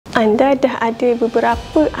Anda dah ada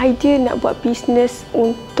beberapa idea nak buat bisnes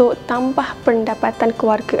untuk tambah pendapatan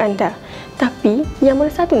keluarga anda. Tapi, yang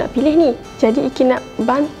mana satu nak pilih ni? Jadi, Iki nak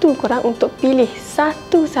bantu korang untuk pilih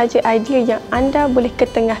satu saja idea yang anda boleh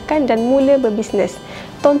ketengahkan dan mula berbisnes.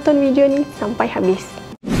 Tonton video ni sampai habis.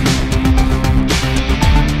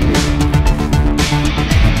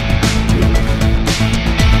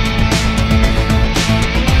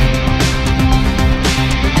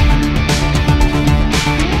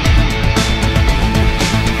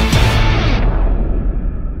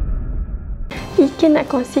 Iki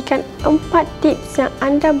nak kongsikan 4 tips yang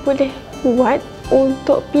anda boleh buat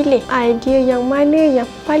untuk pilih idea yang mana yang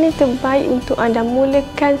paling terbaik untuk anda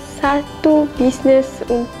mulakan satu bisnes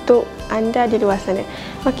untuk anda di luar sana.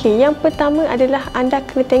 Okey, yang pertama adalah anda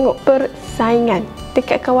kena tengok persaingan.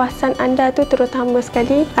 Dekat kawasan anda tu terutama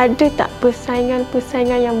sekali, ada tak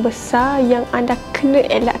persaingan-persaingan yang besar yang anda kena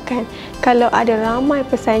elakkan? Kalau ada ramai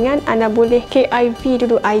persaingan, anda boleh KIV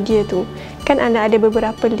dulu idea tu. Kan anda ada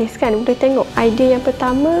beberapa list kan, boleh tengok idea yang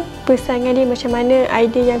pertama, persaingan dia macam mana,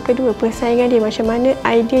 idea yang kedua, persaingan dia macam mana,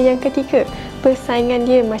 idea yang ketiga, persaingan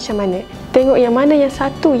dia macam mana. Tengok yang mana yang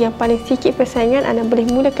satu yang paling sikit persaingan, anda boleh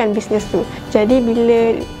mulakan bisnes tu. Jadi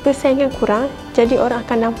bila persaingan kurang, jadi orang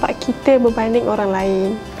akan nampak kita berbanding orang lain.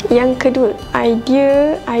 Yang kedua,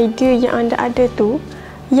 idea yang anda ada tu,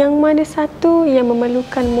 yang mana satu yang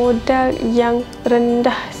memerlukan modal yang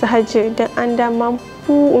rendah sahaja dan anda mampu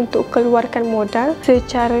untuk keluarkan modal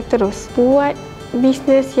secara terus. Buat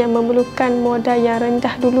bisnes yang memerlukan modal yang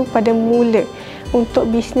rendah dulu pada mula. Untuk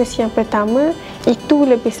bisnes yang pertama, itu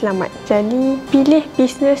lebih selamat. Jadi, pilih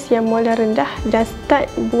bisnes yang modal rendah dan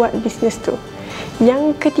start buat bisnes tu.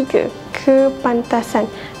 Yang ketiga, kepantasan.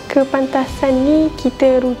 Kepantasan ni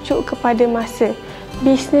kita rujuk kepada masa.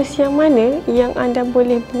 Bisnes yang mana yang anda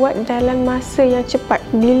boleh buat dalam masa yang cepat.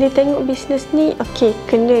 Bila tengok bisnes ni, okey,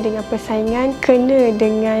 kena dengan persaingan, kena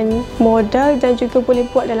dengan modal dan juga boleh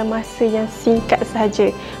buat dalam masa yang singkat sahaja.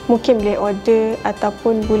 Mungkin boleh order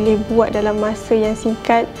ataupun boleh buat dalam masa yang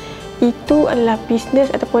singkat. Itu adalah bisnes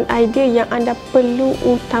ataupun idea yang anda perlu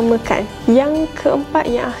utamakan. Yang keempat,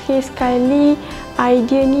 yang akhir sekali,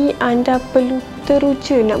 idea ni anda perlu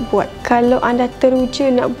teruja nak buat. Kalau anda teruja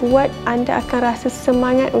nak buat, anda akan rasa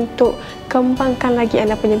semangat untuk kembangkan lagi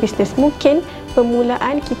anda punya bisnes. Mungkin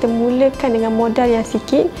permulaan kita mulakan dengan modal yang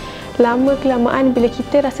sikit. Lama-kelamaan bila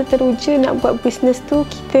kita rasa teruja nak buat bisnes tu,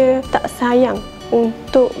 kita tak sayang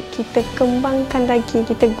untuk kita kembangkan lagi,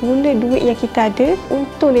 kita guna duit yang kita ada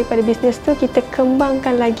untung daripada bisnes tu, kita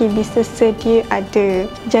kembangkan lagi bisnes sedia ada.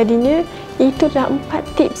 Jadinya itu adalah 4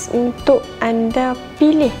 tips untuk anda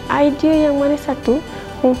pilih idea yang mana satu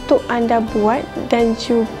untuk anda buat dan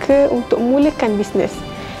juga untuk mulakan bisnes.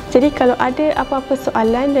 Jadi kalau ada apa-apa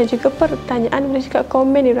soalan dan juga pertanyaan, boleh juga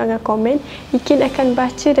komen di ruangan komen. Ikin akan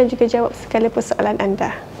baca dan juga jawab segala persoalan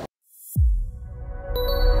anda.